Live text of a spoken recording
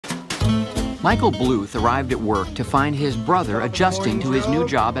Michael Bluth arrived at work to find his brother adjusting to his new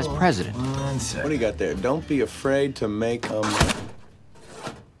job as president. One second. What do you got there? Don't be afraid to make them.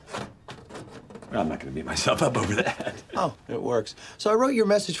 I'm not going to beat myself up over that. Oh, it works. So I wrote your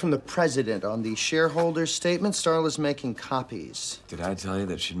message from the president on the shareholders' statement. Starla's making copies. Did I tell you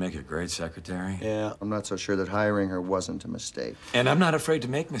that she'd make a great secretary? Yeah, I'm not so sure that hiring her wasn't a mistake. And I'm not afraid to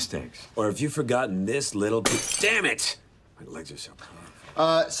make mistakes. Or have you forgotten this little piece? Damn it! My legs are so painful.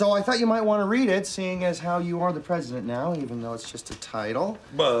 So I thought you might want to read it, seeing as how you are the president now, even though it's just a title.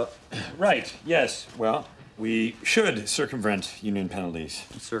 Right, yes. Well, we should circumvent union penalties.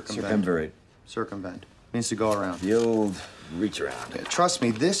 Circumvent. Circumvent. Means to go around. The old reach around. Yeah, trust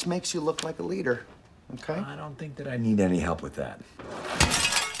me, this makes you look like a leader, okay? I don't think that I need any help with that.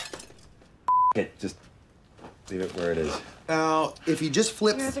 Okay, just leave it where it is. Now, if you just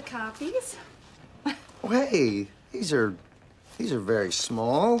flip... Here are the copies. Oh, hey, these are very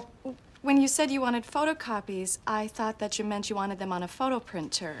small. When you said you wanted photocopies, I thought that you meant you wanted them on a photo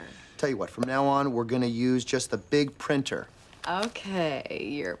printer. Tell you what, from now on, we're gonna use just the big printer. Okay,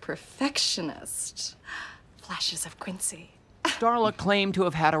 you're a perfectionist. Flashes of Quincy. Starla claimed to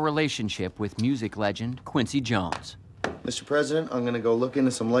have had a relationship with music legend Quincy Jones. Mr. President, I'm gonna go look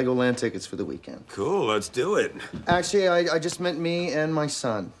into some Legoland tickets for the weekend. Cool, let's do it. Actually, I just meant me and my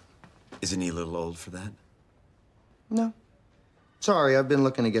son. Isn't he a little old for that? No. Sorry, I've been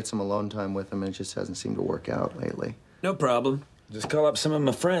looking to get some alone time with him, and it just hasn't seemed to work out lately. No problem. Just call up some of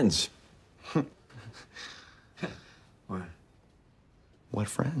my friends. What? What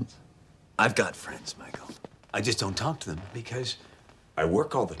friends? I've got friends, Michael. I just don't talk to them because I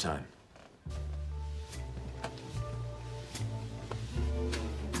work all the time.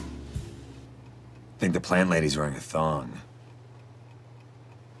 Think the plant lady's wearing a thong.